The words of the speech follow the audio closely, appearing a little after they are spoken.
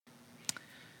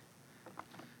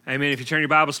Amen. If you turn your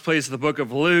Bibles, please, to the book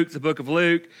of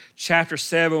Luke, chapter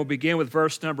 7. We'll begin with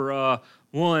verse number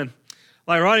 1.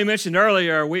 Like Ronnie mentioned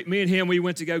earlier, me and him, we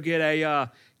went to go get a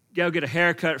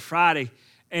haircut Friday.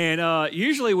 And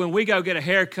usually when we go get a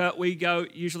haircut, we go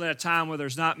usually at a time where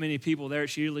there's not many people there.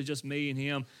 It's usually just me and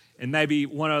him and maybe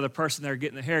one other person there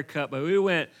getting the haircut. But we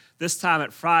went this time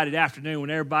at Friday afternoon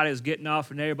when everybody was getting off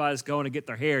and everybody's going to get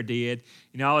their hair did.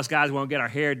 You know, all us guys want to get our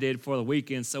hair did for the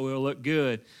weekend so we'll look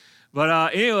good.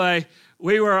 But anyway,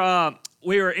 we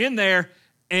were in there,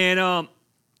 and I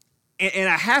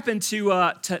happened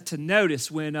to notice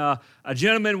when a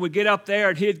gentleman would get up there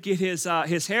and he'd get his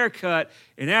haircut,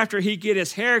 and after he'd get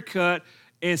his haircut,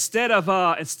 instead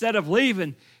of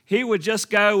leaving, he would just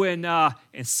go and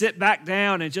sit back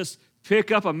down and just pick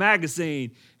up a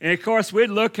magazine. And of course, we'd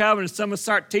look up and someone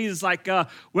start teasing us like,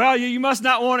 "Well, you must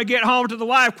not want to get home to the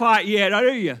wife quite yet,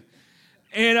 do you?"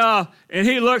 And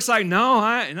he looks like,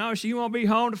 no, she won't be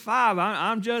home to 5.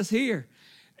 I'm just here.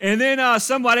 And then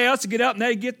somebody else would get up and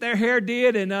they'd get their hair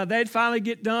did, and they'd finally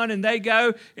get done, and they'd go,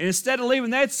 and instead of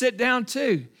leaving, they'd sit down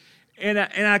too. And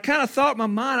I kind of thought in my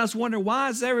mind, I was wondering, why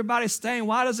is everybody staying?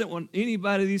 Why doesn't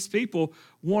anybody of these people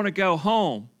want to go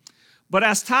home? But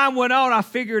as time went on, I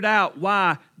figured out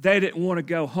why they didn't want to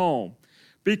go home.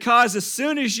 Because as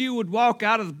soon as you would walk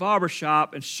out of the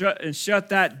barbershop and shut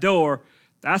that door,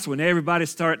 that's when everybody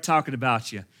started talking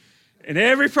about you. And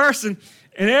every person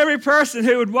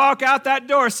who would walk out that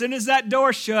door, as soon as that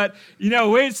door shut,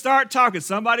 we'd start talking.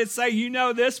 Somebody'd say,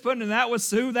 this one, and that was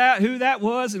who that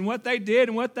was, and what they did,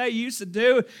 and what they used to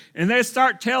do. And they'd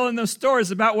start telling them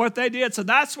stories about what they did. So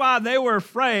that's why they were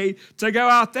afraid to go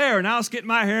out there. And I was getting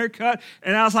my hair cut,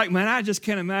 and I was like, man, I just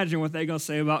can't imagine what they're going to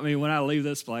say about me when I leave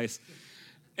this place.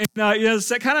 And,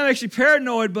 it kind of makes you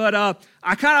paranoid, but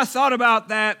I kind of thought about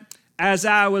that as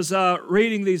I was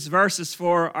reading these verses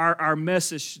for our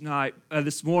message tonight,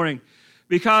 this morning,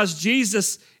 because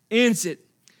Jesus ends it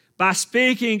by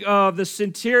speaking of the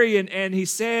centurion, and he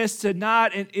says, "To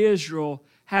not in Israel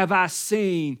have I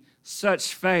seen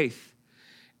such faith."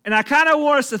 And I kind of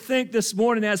want us to think this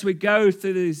morning as we go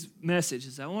through these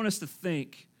messages. I want us to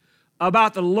think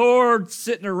about the Lord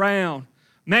sitting around,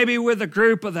 maybe with a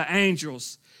group of the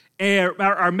angels,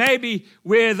 or maybe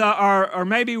with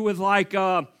like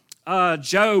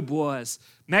Job was.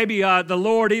 Maybe the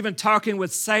Lord even talking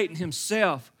with Satan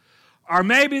himself. Or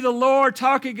maybe the Lord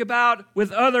talking about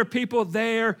with other people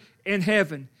there in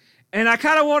heaven. And I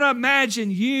kind of want to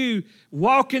imagine you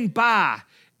walking by.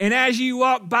 And as you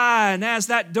walk by, and as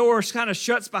that door kind of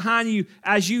shuts behind you,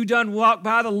 as you done walk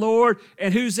by the Lord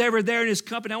and who's ever there in his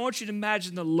company, I want you to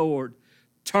imagine the Lord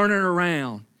turning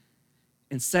around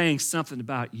and saying something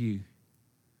about you.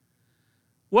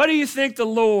 What do you think the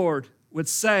Lord would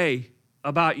say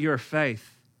about your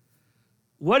faith?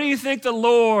 What do you think the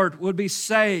Lord would be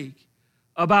saying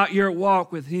about your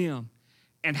walk with him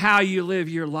and how you live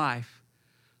your life?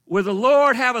 Would the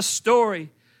Lord have a story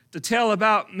to tell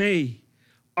about me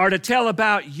or to tell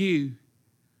about you,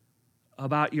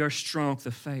 about your strength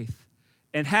of faith,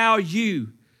 and how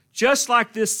you, just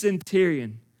like this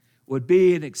centurion, would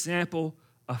be an example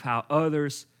of how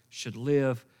others should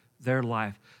live their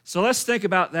life? So let's think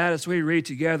about that as we read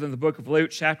together in the book of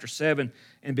Luke, chapter 7,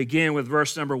 and begin with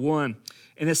verse number 1.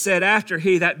 And it said, after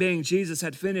he, that being Jesus,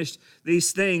 had finished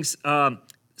these things,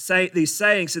 these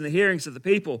sayings in the hearings of the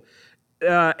people,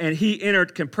 and he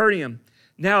entered Capernaum.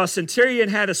 Now a centurion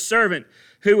had a servant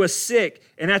who was sick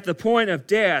and at the point of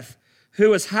death, who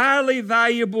was highly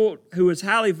valued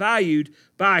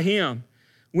by him.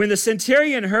 When the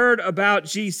centurion heard about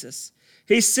Jesus,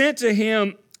 he sent to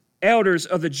him elders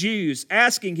of the Jews,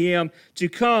 asking him to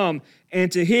come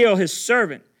and to heal his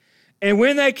servant. And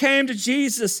when they came to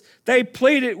Jesus, they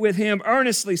pleaded with him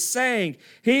earnestly, saying,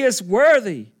 "He is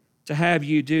worthy to have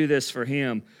you do this for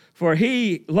him, for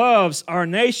he loves our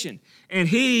nation, and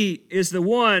he is the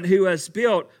one who has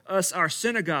built us our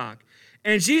synagogue."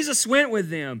 And Jesus went with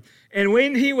them. And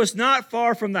when he was not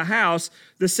far from the house,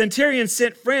 the centurion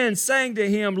sent friends, saying to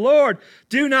him, "Lord,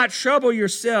 do not trouble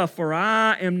yourself, for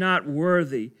I am not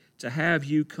worthy to have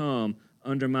you come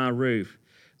under my roof.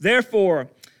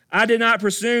 Therefore, I did not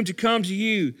presume to come to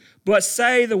you, but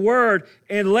say the word,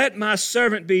 and let my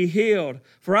servant be healed.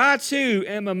 For I too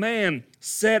am a man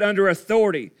set under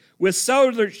authority, with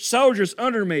soldiers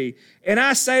under me. And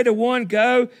I say to one,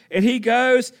 go, and he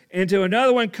goes, and to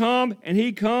another one, come, and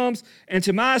he comes, and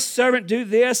to my servant, do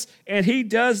this, and he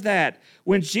does that."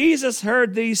 When Jesus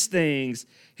heard these things,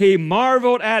 he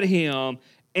marveled at him,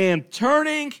 and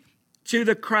turning to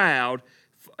the crowd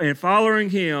and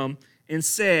following him, and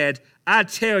said, "I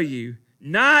tell you,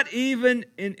 not even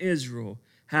in Israel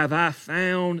have I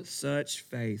found such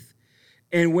faith."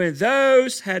 And when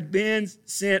those had been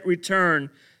sent returned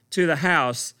to the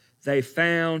house, they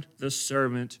found the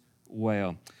servant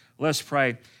well. Let's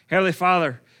pray. Heavenly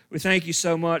Father, we thank you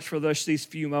so much for these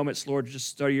few moments, Lord, to just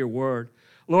study your word.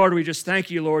 Lord, we just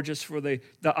thank you, Lord, just for the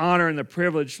honor and the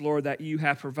privilege, Lord, that you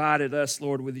have provided us,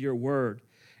 Lord, with your word.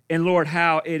 And, Lord,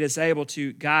 how it is able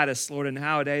to guide us, Lord, and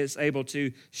how it is able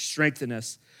to strengthen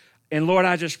us. And, Lord,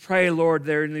 I just pray, Lord,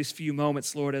 there in these few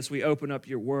moments, Lord, as we open up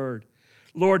your word.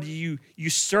 Lord, you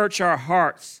search our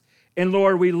hearts. And,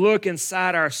 Lord, we look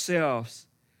inside ourselves,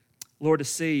 Lord, to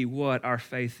see what our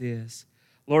faith is.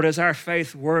 Lord, is our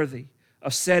faith worthy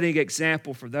of setting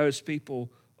example for those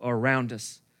people around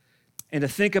us? And to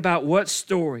think about what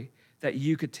story that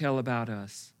you could tell about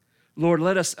us. Lord,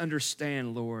 let us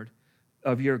understand, Lord,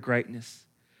 of your greatness.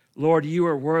 Lord, you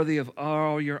are worthy of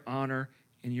all your honor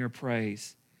and your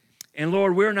praise. And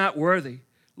Lord, we're not worthy,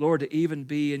 Lord, to even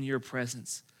be in your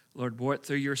presence. Lord, but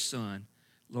through your Son,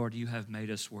 Lord, you have made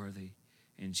us worthy.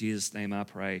 In Jesus' name I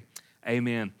pray.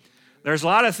 Amen. There's a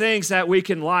lot of things that we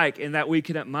can like and that we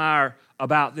can admire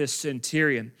about this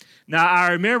centurion. Now,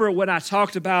 I remember when I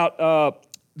talked about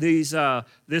this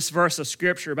verse of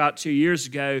Scripture about 2 years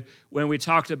ago when we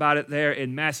talked about it there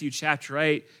in Matthew chapter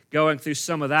 8, going through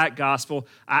some of that gospel,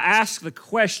 I asked the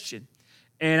question.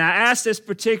 And I asked this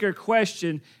particular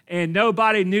question, and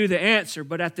nobody knew the answer.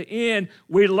 But at the end,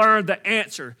 we learned the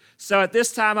answer. So at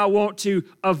this time, I want to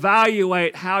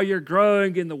evaluate how you're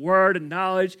growing in the word and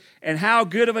knowledge and how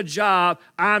good of a job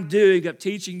I'm doing of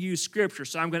teaching you Scripture.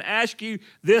 So I'm going to ask you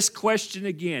this question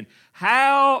again.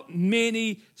 How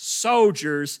many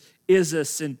soldiers is a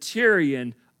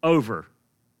centurion over?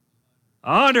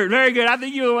 100. Very good. I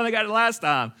think you were the one that got it last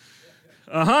time.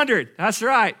 100. That's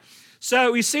right.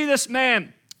 So we see this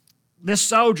man, this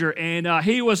soldier, and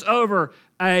he was over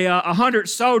 100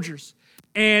 soldiers.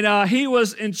 And he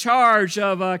was in charge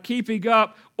of keeping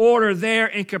up order there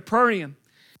in Capernaum.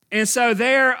 And so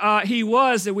there he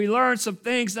was, and we learned some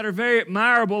things that are very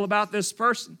admirable about this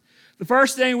person. The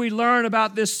first thing we learn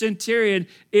about this centurion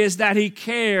is that he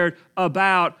cared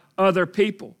about other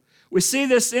people. We see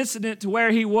this incident to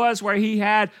where he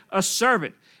had a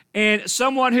servant. And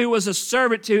someone who was a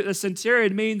servant to the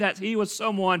centurion means that he was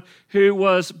someone who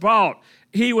was bought.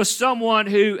 He was someone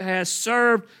who has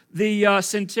served the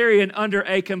centurion under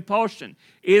a compulsion.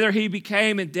 Either he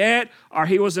became in debt or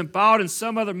he was bought in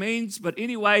some other means. But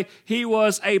anyway, he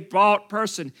was a bought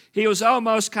person. He was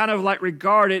almost kind of like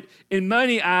regarded in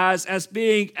many eyes as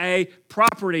being a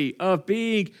property, of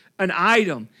being an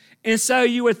item. And so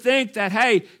you would think that,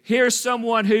 hey, here's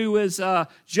someone who is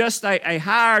just a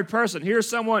hired person. Here's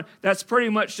someone that's pretty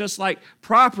much just like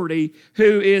property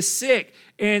who is sick,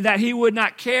 and that he would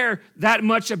not care that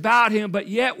much about him. But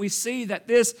yet we see that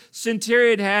this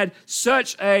centurion had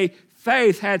such a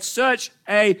faith, had such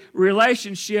a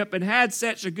relationship, and had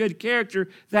such a good character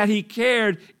that he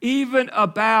cared even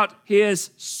about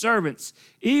his servants,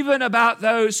 even about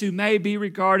those who may be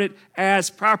regarded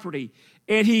as property.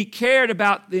 And he cared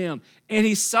about them. And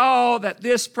he saw that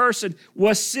this person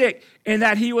was sick and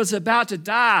that he was about to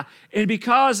die. And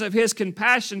because of his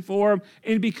compassion for him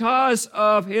and because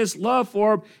of his love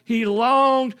for him, he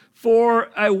longed for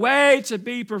a way to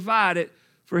be provided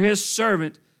for his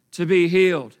servant to be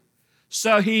healed.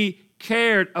 So he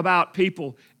cared about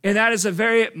people. And that is a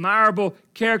very admirable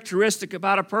characteristic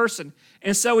about a person.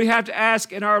 And so we have to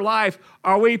ask in our life,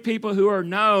 are we people who are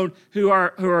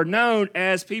known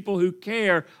as people who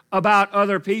care about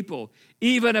other people,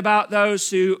 even about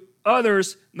those who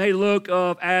others may look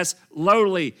of as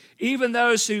lowly, even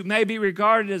those who may be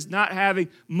regarded as not having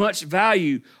much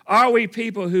value? Are we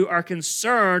people who are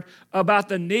concerned about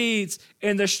the needs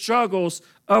and the struggles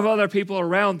of other people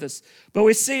around us? But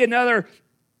we see another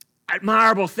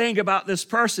admirable thing about this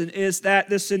person is that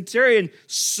the centurion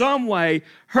some way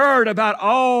heard about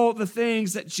all the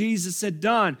things that Jesus had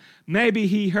done. Maybe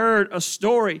he heard a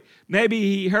story. Maybe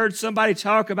he heard somebody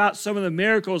talk about some of the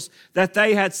miracles that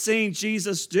they had seen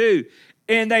Jesus do.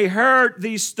 And they heard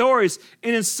these stories,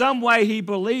 and in some way he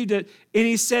believed it, and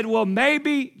he said, well,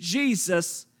 maybe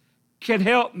Jesus can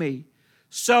help me.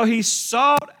 So he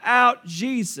sought out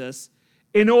Jesus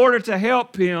in order to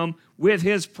help him with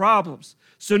his problems.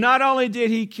 So not only did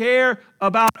he care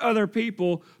about other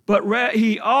people, but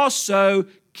he also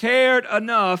cared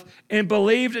enough and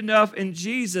believed enough in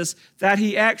Jesus that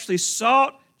he actually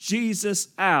sought Jesus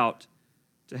out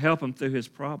to help him through his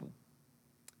problem.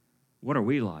 What are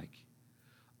we like?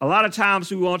 A lot of times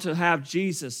we want to have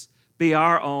Jesus be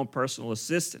our own personal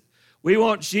assistant. We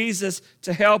want Jesus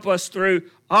to help us through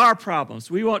our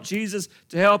problems. We want Jesus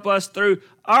to help us through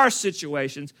our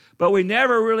situations, but we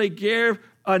never really give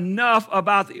enough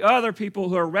about the other people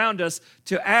who are around us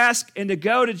to ask and to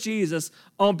go to Jesus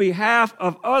on behalf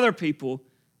of other people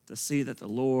to see that the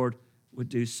Lord would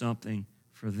do something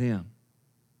for them.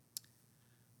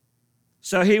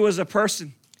 So he was a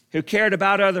person who cared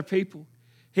about other people.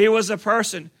 He was a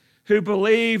person who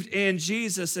believed in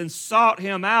Jesus and sought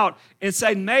him out and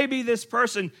said, maybe this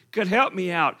person could help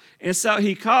me out. And so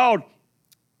he called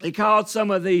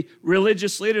some of the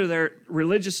religious leaders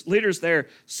there,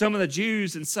 some of the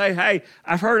Jews, and say, hey,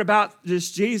 I've heard about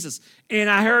this Jesus, and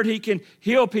I heard he can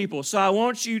heal people. So I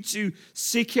want you to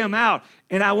seek him out,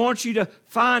 and I want you to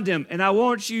find him, and I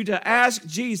want you to ask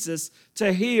Jesus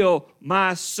to heal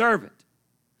my servant.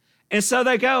 And so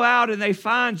they go out and they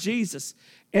find Jesus.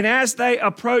 And as they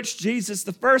approach Jesus,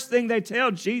 the first thing they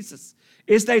tell Jesus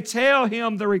is they tell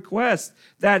him the request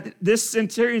that this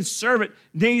centurion's servant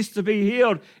needs to be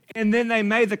healed. And then they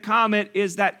made the comment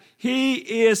is that he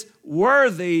is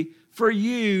worthy for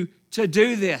you to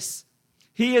do this.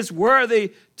 He is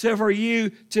worthy for you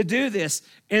to do this.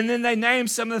 And then they name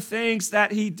some of the things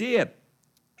that he did.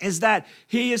 Is that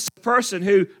he is a person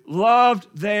who loved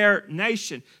their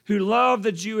nation, who loved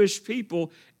the Jewish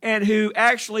people, and who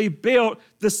actually built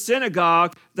the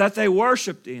synagogue that they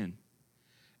worshiped in.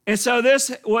 And so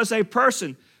this was a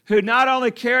person who not only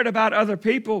cared about other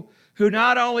people, who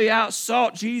not only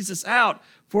sought Jesus out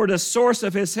for the source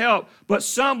of his help, but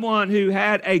someone who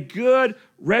had a good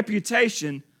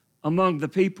reputation among the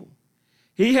people.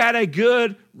 He had a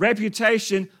good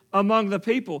reputation among the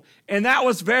people. And that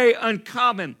was very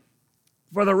uncommon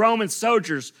for the Roman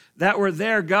soldiers that were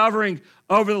there governing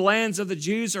over the lands of the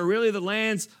Jews, or really the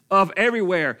lands of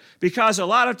everywhere. Because a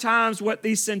lot of times what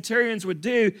these centurions would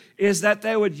do is that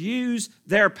they would use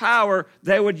their power,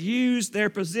 they would use their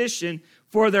position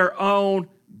for their own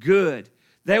good.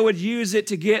 They would use it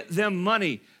to get them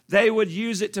money. They would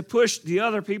use it to push the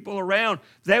other people around.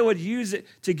 They would use it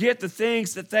to get the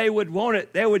things that they would want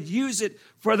it. They would use it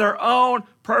for their own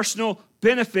personal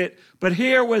benefit. But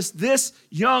here was this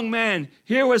young man,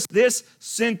 here was this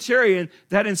centurion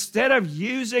that instead of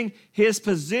using his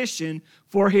position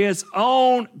for his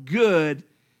own good,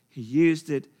 he used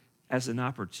it as an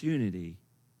opportunity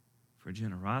for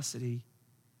generosity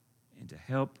and to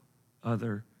help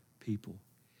other people.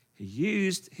 He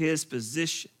used his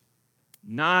position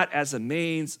not as a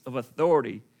means of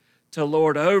authority to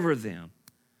lord over them,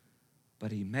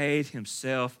 but he made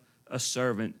himself a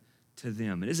servant to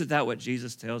them. And isn't that what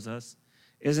Jesus tells us?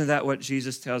 Isn't that what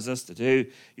Jesus tells us to do?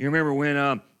 You remember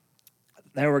when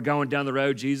they were going down the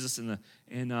road, Jesus and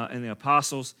the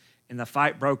apostles, and the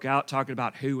fight broke out talking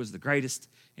about who was the greatest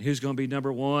and who's going to be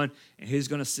number one and who's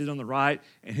going to sit on the right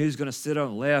and who's going to sit on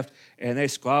the left. And they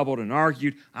squabbled and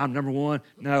argued. I'm number one.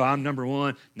 No, I'm number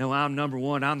one. No, I'm number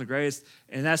one. I'm the greatest.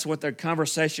 And that's what their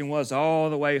conversation was all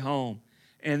the way home.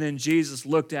 And then Jesus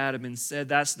looked at him and said,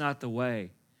 that's not the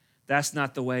way. That's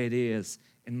not the way it is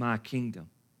in my kingdom.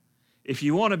 If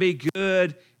you want to be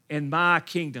good in my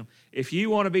kingdom, if you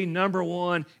want to be number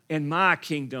one in my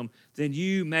kingdom, then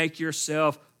you make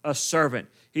yourself a servant.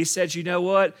 He said, you know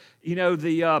what? You know,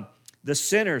 the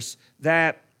sinners,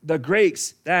 that the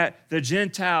Greeks, that the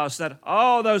Gentiles, that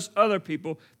all those other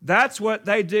people, that's what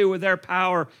they do with their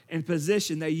power and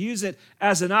position. They use it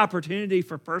as an opportunity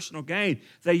for personal gain.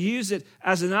 They use it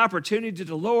as an opportunity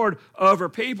to lord over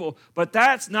people. But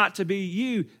that's not to be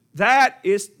you. That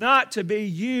is not to be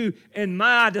you and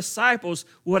my disciples.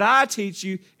 What I teach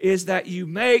you is that you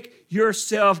make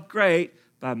yourself great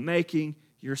by making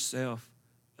yourself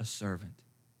a servant.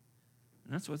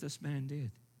 And that's what this man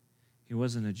did. He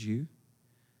wasn't a Jew.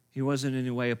 He wasn't in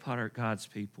any way a part of God's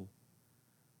people.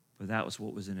 But that was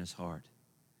what was in his heart.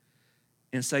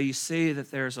 And so you see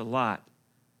that there's a lot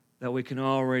that we can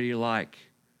already like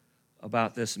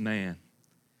about this man.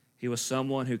 He was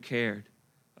someone who cared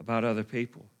about other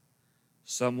people.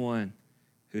 Someone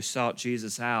who sought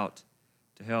Jesus out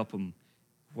to help him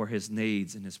for his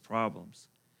needs and his problems.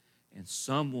 And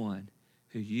someone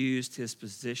who used his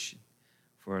position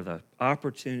for the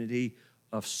opportunity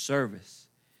of service.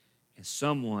 And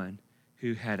someone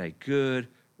who had a good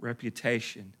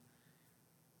reputation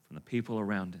from the people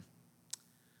around him.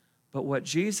 But what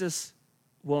Jesus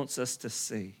wants us to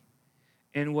see,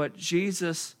 and what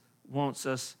Jesus wants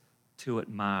us to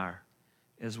admire,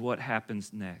 is what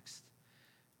happens next.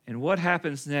 And what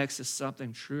happens next is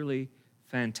something truly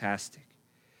fantastic.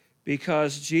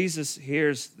 Because Jesus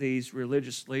hears these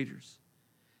religious leaders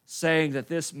saying that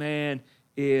this man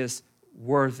is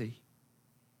worthy.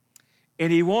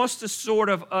 And he wants to sort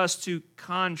of us to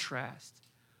contrast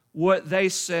what they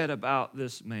said about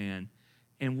this man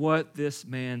and what this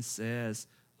man says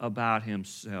about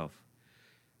himself.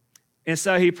 And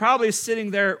so he probably is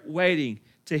sitting there waiting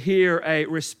to hear a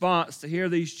response, to hear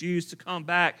these Jews to come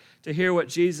back, to hear what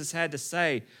Jesus had to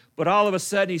say. But all of a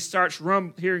sudden, he starts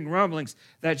hearing rumblings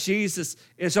that Jesus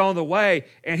is on the way,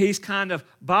 and he's kind of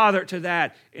bothered to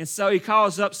that. And so he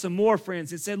calls up some more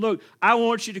friends and said, look, I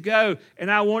want you to go, and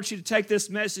I want you to take this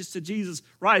message to Jesus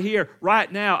right here,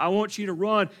 right now. I want you to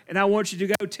run, and I want you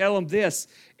to go tell him this.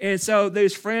 And so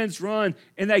these friends run,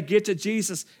 and they get to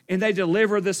Jesus, and they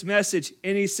deliver this message.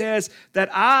 And he says that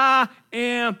I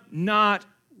am not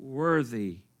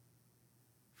worthy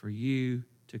for you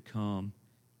to come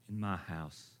in my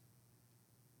house.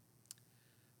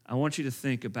 I want you to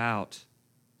think about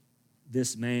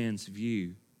this man's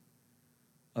view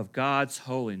of God's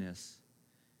holiness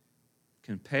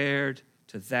compared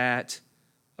to that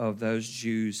of those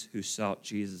Jews who sought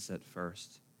Jesus at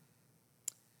first.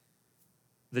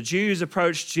 The Jews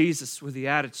approached Jesus with the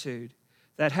attitude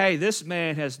that, hey, this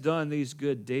man has done these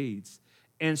good deeds,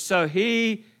 and so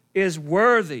he is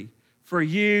worthy for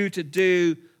you to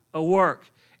do a work.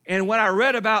 And when I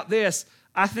read about this,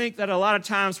 I think that a lot of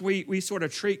times we sort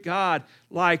of treat God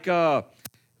like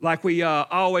we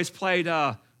always played,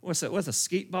 what's a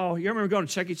skeet ball? You remember going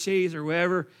to Chuck E. Cheese or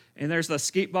wherever, and there's the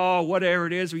skeet ball, whatever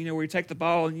it is, where you take the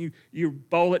ball and you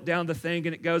bowl it down the thing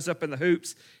and it goes up in the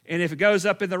hoops. And if it goes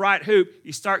up in the right hoop,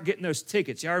 you start getting those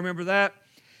tickets. Y'all remember that?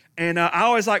 And I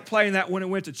always liked playing that when I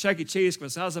went to Chuck E. Cheese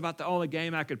because that was about the only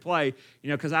game I could play,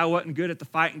 because I wasn't good at the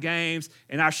fighting games,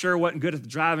 and I sure wasn't good at the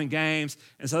driving games.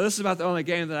 And so this is about the only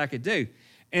game that I could do.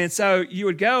 And so you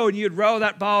would go and you'd roll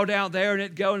that ball down there, and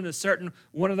it'd go into a certain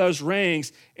one of those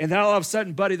rings. And then all of a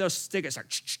sudden, buddy, those tickets are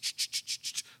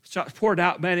poured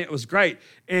out. Man, it was great.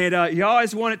 And you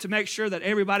always wanted to make sure that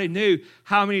everybody knew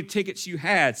how many tickets you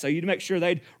had. So you'd make sure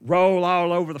they'd roll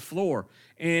all over the floor.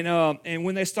 And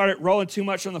when they started rolling too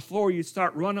much on the floor, you'd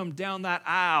start running them down that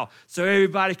aisle so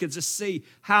everybody could just see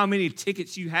how many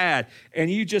tickets you had.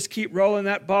 And you just keep rolling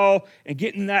that ball and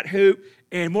getting that hoop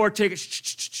and more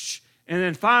tickets. And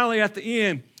then finally at the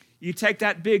end, you take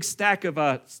that big stack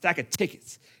of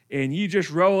tickets and you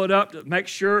just roll it up to make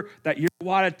sure that your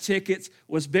wad of tickets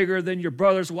was bigger than your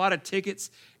brother's wad of tickets.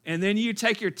 And then you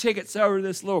take your tickets over to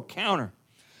this little counter.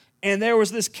 And there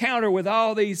was this counter with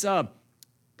all these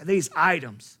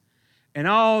items. And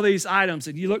all these items.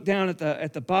 And you look down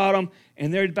at the bottom,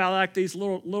 and there'd be like these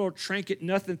little trinket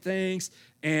nothing things.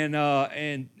 And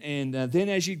then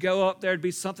as you go up, there'd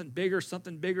be something bigger,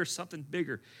 something bigger, something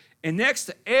bigger. And next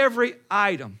to every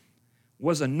item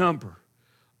was a number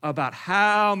about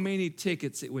how many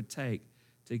tickets it would take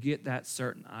to get that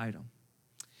certain item.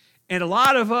 And a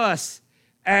lot of us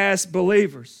as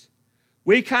believers,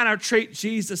 we kind of treat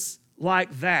Jesus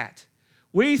like that.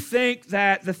 We think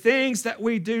that the things that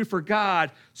we do for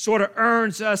God sort of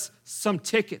earns us some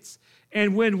tickets.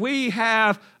 And when we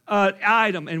have an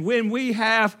item and when we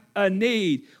have a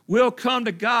need, we'll come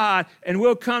to God and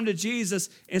we'll come to Jesus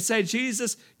and say,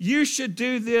 Jesus, you should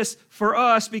do this for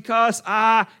us because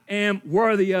I am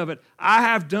worthy of it. I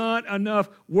have done enough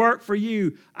work for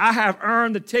you. I have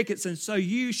earned the tickets, and so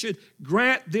you should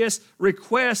grant this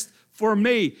request for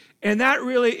me. And that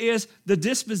really is the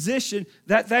disposition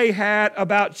that they had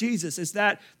about Jesus, is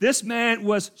that this man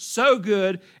was so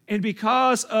good, and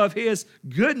because of his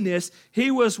goodness,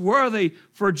 he was worthy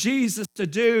for Jesus to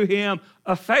do him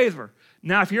a favor.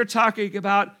 Now, if you're talking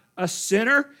about a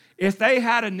sinner, if they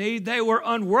had a need, they were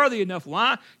unworthy enough.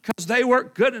 Why? Because they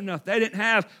weren't good enough. They didn't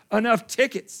have enough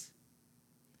tickets.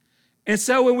 And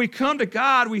so when we come to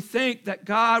God, we think that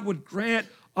God would grant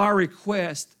our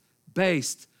request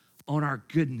based on our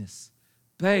goodness,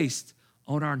 based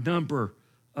on our number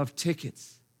of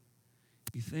tickets.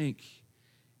 You think,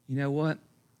 you know what?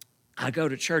 I go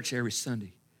to church every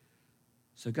Sunday,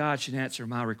 so God should answer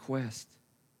my request.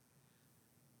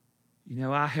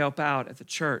 I help out at the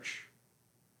church.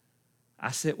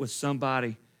 I sit with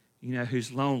somebody,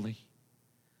 who's lonely,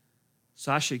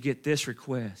 so I should get this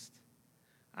request.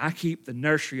 I keep the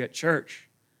nursery at church.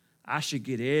 I should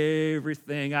get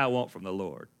everything I want from the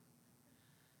Lord.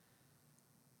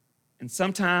 And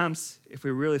sometimes, if we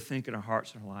really think in our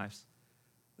hearts and our lives,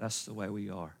 that's the way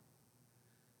we are.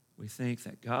 We think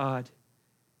that God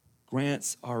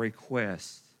grants our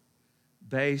request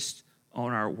based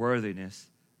on our worthiness,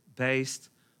 based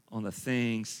on the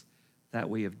things that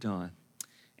we have done.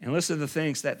 And listen to the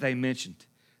things that they mentioned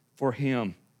for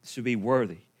him to be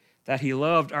worthy. That he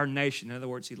loved our nation. In other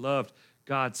words, he loved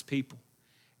God's people.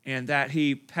 And that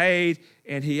he paid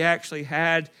and he actually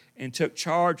had and took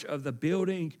charge of the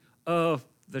building of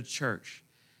the church.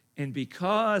 And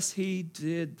because he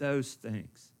did those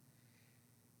things,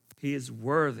 he is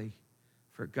worthy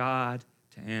for God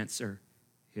to answer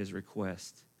his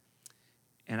request.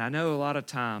 And I know a lot of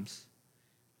times,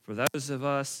 for those of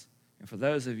us and for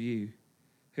those of you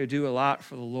who do a lot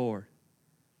for the Lord,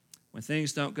 when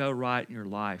things don't go right in your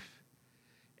life,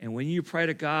 and when you pray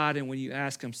to God and when you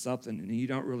ask Him something and you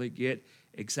don't really get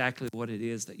exactly what it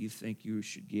is that you think you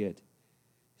should get,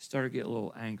 you start to get a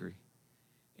little angry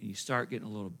and you start getting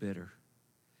a little bitter.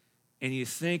 And you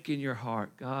think in your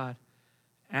heart, God,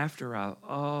 after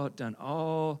I've done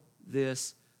all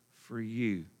this for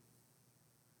you,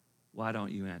 why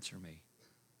don't you answer me?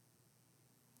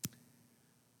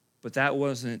 But that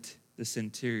wasn't the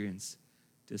centurion's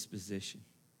disposition.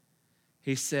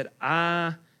 He said,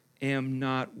 I am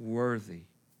not worthy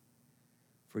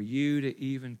for you to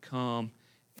even come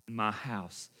in my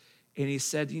house. And he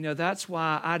said, that's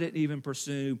why I didn't even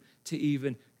presume to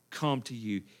even come to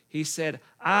you. He said,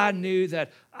 I knew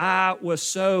that I was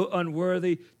so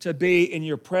unworthy to be in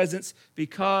your presence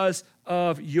because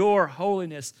of your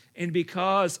holiness and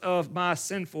because of my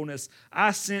sinfulness.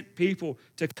 I sent people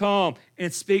to come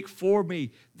and speak for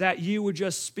me, that you would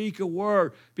just speak a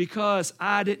word, because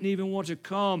I didn't even want to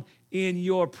come in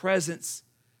your presence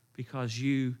because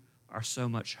you are so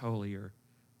much holier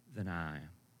than I am.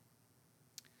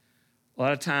 A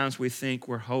lot of times we think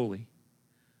we're holy.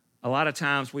 A lot of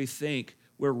times we think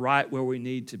we're right where we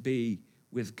need to be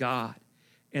with God.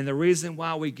 And the reason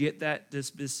why we get that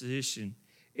disposition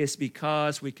is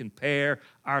because we compare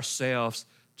ourselves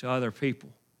to other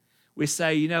people. We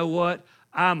say, you know what?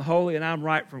 I'm holy and I'm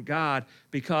right from God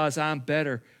because I'm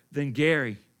better than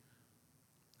Gary,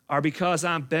 or because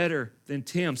I'm better than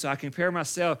Tim. So I compare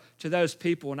myself to those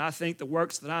people, and I think the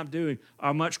works that I'm doing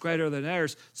are much greater than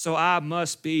theirs, so I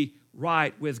must be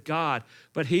right with God.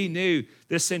 But he knew,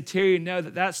 this centurion knew,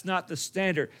 that that's not the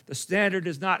standard. The standard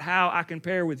is not how I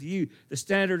compare with you. The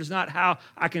standard is not how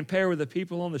I compare with the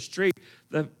people on the street.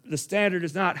 The standard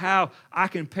is not how I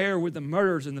compare with the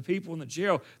murderers and the people in the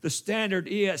jail. The standard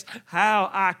is how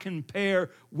I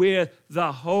compare with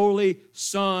the Holy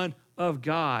Son of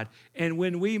God. And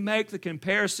when we make the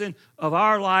comparison of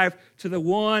our life to the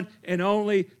one and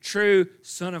only true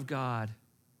Son of God,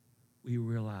 we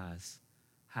realize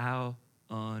how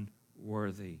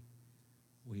unworthy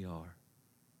we are.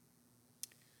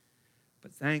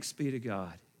 But thanks be to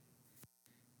God,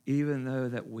 even though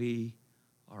that we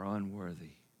are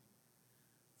unworthy,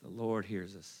 the Lord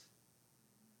hears us,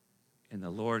 and the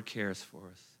Lord cares for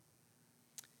us,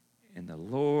 and the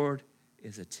Lord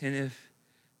is attentive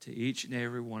to each and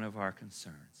every one of our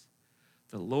concerns.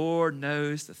 The Lord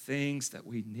knows the things that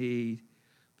we need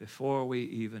before we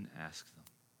even ask them.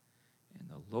 And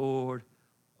the Lord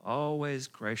always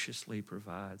graciously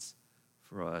provides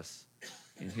for us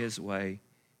in His way,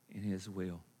 in His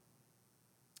will.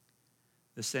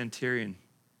 The centurion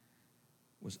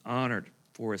was honored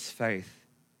for his faith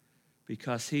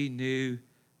because he knew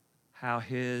how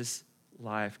his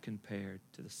life compared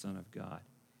to the Son of God.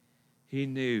 He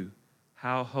knew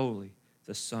how holy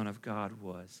the Son of God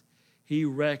was. He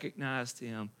recognized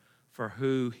Him for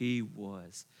who He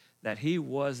was, that He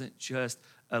wasn't just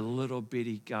a little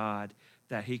bitty God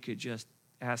that He could just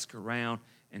ask around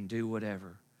and do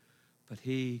whatever, but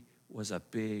He was a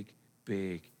big,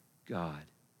 big God.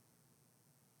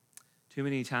 Too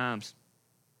many times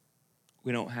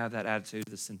we don't have that attitude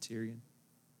of the centurion.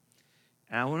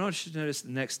 And I want you to notice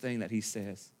the next thing that he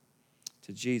says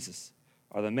to Jesus,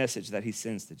 or the message that he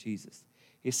sends to Jesus.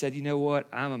 He said, you know what?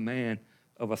 I'm a man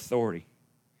of authority.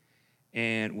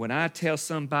 And when I tell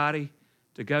somebody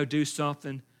to go do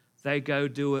something, they go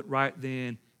do it right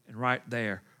then and right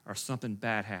there, or something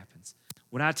bad happens.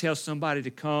 When I tell somebody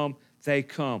to come, they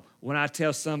come. When I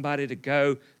tell somebody to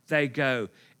go, they go.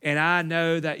 And I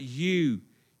know that you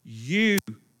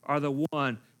are the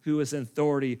one who is in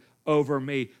authority over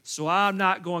me. So I'm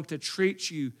not going to treat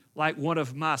you like one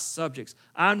of my subjects.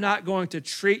 I'm not going to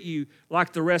treat you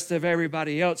like the rest of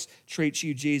everybody else treats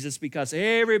you, Jesus, because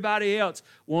everybody else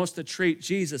wants to treat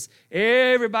Jesus.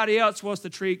 Everybody else wants to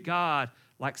treat God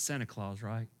like Santa Claus,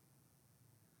 right?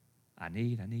 I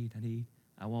need.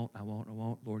 I want.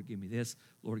 Lord, give me this.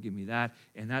 Lord, give me that.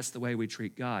 And that's the way we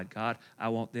treat God. God, I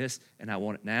want this, and I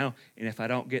want it now. And if I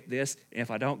don't get this, and if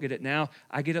I don't get it now,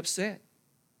 I get upset.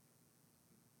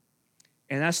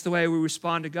 And that's the way we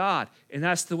respond to God. And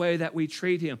that's the way that we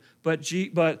treat Him. But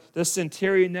the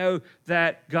centurion knew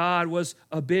that God was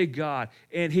a big God.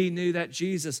 And he knew that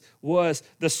Jesus was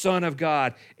the Son of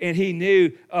God. And he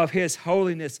knew of His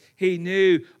holiness. He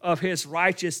knew of His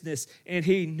righteousness. And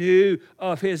he knew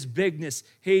of His bigness.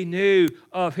 He knew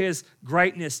of His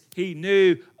greatness. He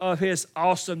knew of His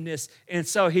awesomeness. And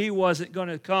so he wasn't going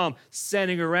to come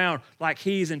standing around like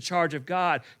he's in charge of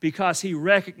God, because he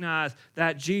recognized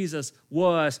that Jesus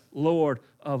was Lord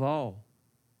of all.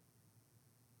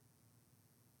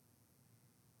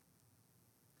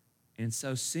 And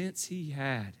so since he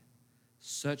had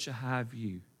such a high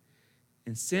view,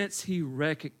 and since he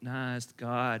recognized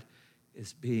God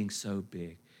as being so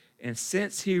big, and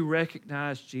since he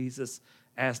recognized Jesus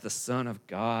as the Son of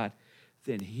God,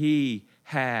 then he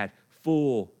had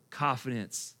full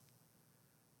confidence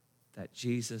that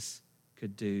Jesus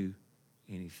could do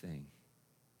anything.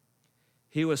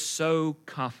 He was so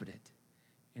confident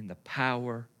in the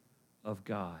power of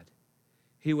God.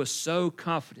 He was so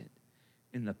confident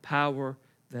in the power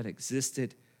that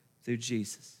existed through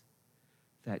Jesus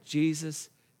that Jesus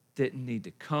didn't need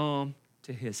to come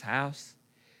to his house.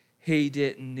 He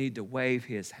didn't need to wave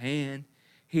his hand.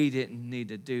 He didn't need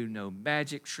to do no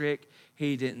magic trick.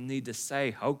 He didn't need to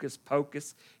say hocus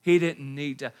pocus. He didn't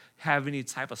need to have any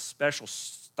type of special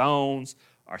stones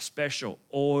or special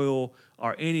oil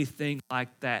or anything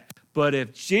like that. But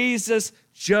if Jesus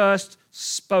just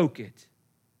spoke it,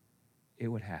 it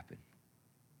would happen.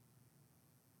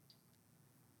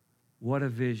 What a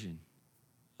vision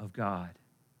of God.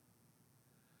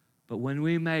 But when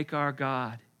we make our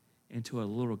God into a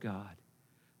little God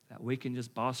that we can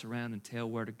just boss around and tell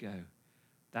where to go,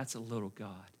 that's a little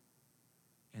God.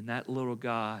 And that little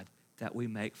God that we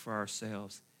make for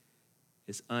ourselves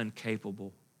is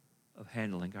incapable of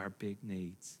handling our big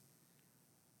needs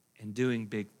and doing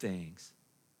big things.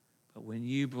 But when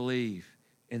you believe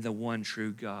in the one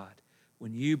true God,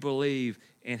 when you believe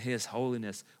in his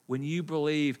holiness, when you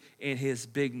believe in his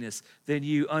bigness, then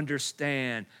you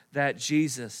understand that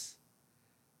Jesus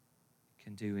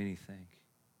can do anything.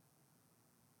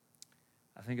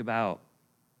 I think about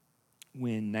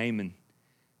when Naaman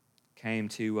came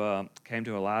to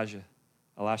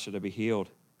Elisha to be healed,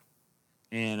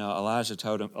 and Elisha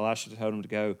told him to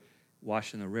go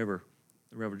wash in the river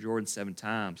Jordan 7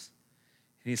 times,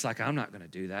 and he's like, I'm not going to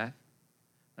do that.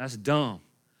 That's dumb.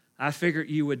 I figured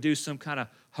you would do some kind of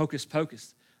hocus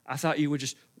pocus. I thought you would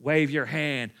just wave your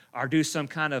hand or do some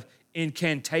kind of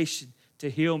incantation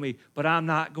to heal me, but I'm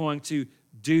not going to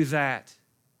do that.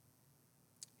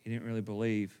 He didn't really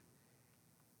believe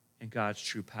in God's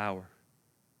true power.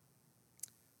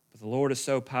 But the Lord is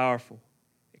so powerful,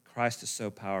 and Christ is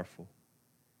so powerful,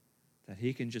 that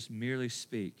he can just merely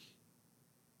speak,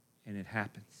 and it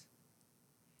happens.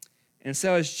 And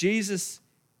so as Jesus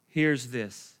hears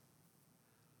this,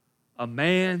 a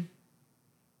man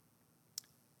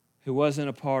who wasn't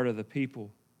a part of the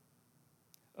people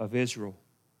of Israel,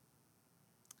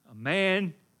 a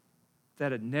man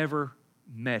that had never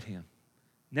met him,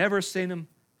 never seen him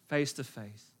face to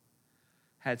face,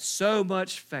 had so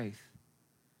much faith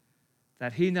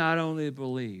that he not only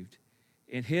believed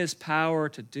in his power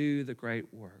to do the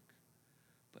great work,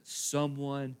 but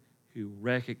someone who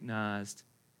recognized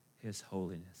his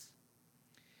holiness.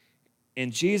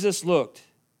 And Jesus looked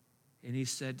and he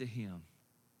said to him,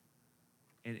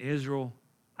 in Israel,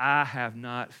 I have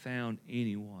not found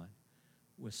anyone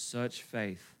with such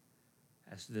faith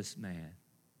as this man.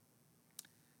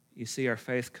 You see, our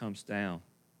faith comes down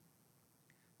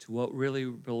to what really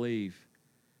believe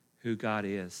who God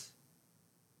is.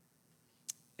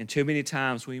 And too many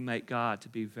times we make God to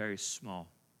be very small.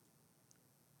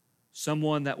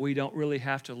 Someone that we don't really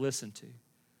have to listen to.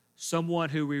 Someone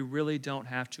who we really don't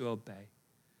have to obey.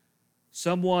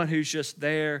 Someone who's just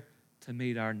there to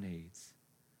meet our needs.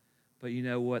 But you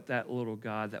know what? That little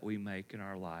God that we make in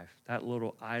our life, that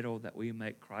little idol that we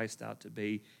make Christ out to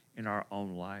be in our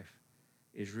own life,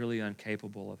 is really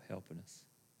incapable of helping us.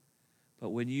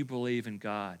 But when you believe in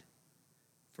God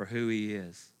for who he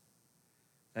is,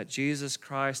 that Jesus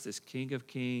Christ is King of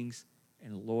Kings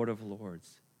and Lord of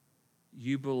Lords,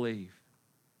 you believe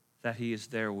that he is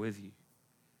there with you.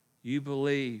 You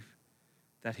believe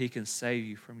that he can save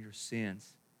you from your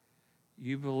sins.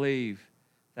 You believe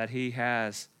that he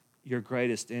has your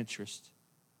greatest interest,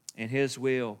 and his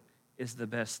will is the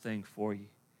best thing for you.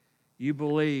 You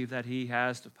believe that he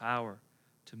has the power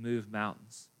to move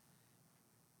mountains.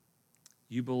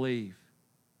 You believe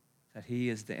that he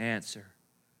is the answer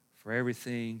for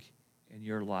everything in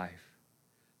your life.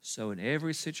 So in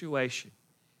every situation,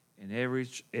 in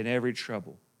every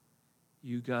trouble,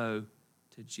 you go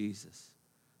to Jesus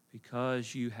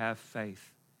because you have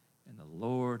faith in the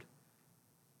Lord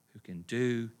who can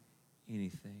do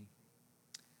anything.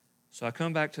 So I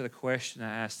come back to the question I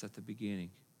asked at the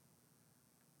beginning.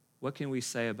 What can we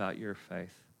say about your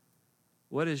faith?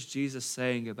 What is Jesus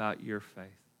saying about your faith?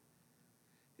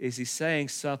 Is he saying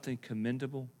something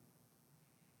commendable?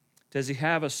 Does he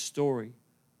have a story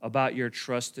about your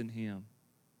trust in him?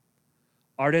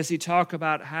 Or does he talk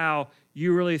about how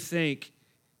you really think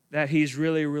that he's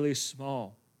really, really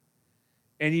small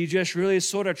and you just really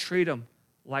sort of treat him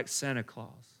like Santa Claus?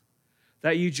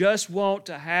 that you just want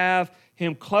to have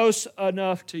him close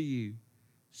enough to you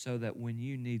so that when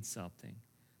you need something,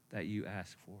 that you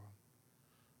ask for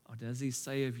him? Or does he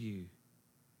say of you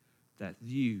that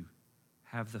you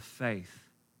have the faith,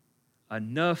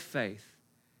 enough faith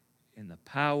in the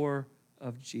power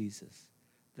of Jesus,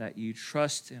 that you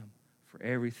trust him for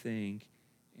everything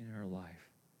in our life?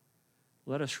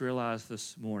 Let us realize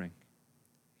this morning,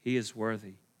 he is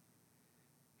worthy.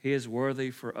 He is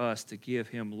worthy for us to give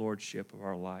him lordship of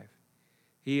our life.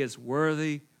 He is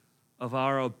worthy of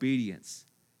our obedience,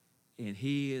 and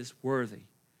he is worthy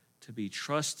to be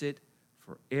trusted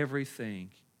for everything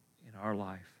in our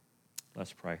life.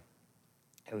 Let's pray.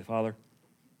 Heavenly Father,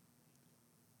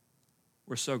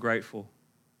 we're so grateful.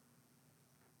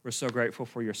 We're so grateful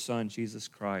for your Son, Jesus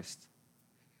Christ.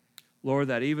 Lord,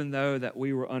 that even though that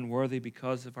we were unworthy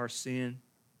because of our sin,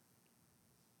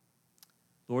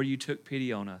 Lord, you took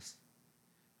pity on us,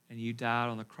 and you died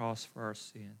on the cross for our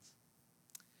sins.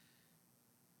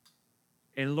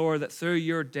 And Lord, that through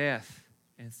your death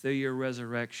and through your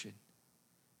resurrection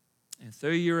and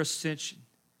through your ascension,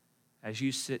 as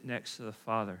you sit next to the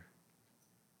Father,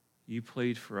 you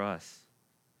plead for us.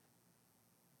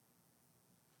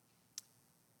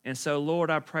 And so, Lord,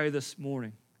 I pray this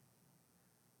morning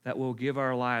that we'll give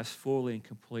our lives fully and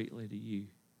completely to you,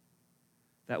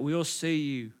 that we'll see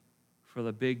you for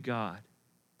the big God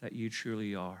that you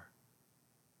truly are.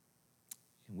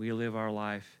 And we live our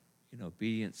life in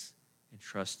obedience and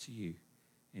trust to you.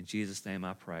 In Jesus' name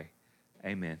I pray.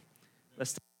 Amen.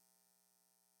 Let's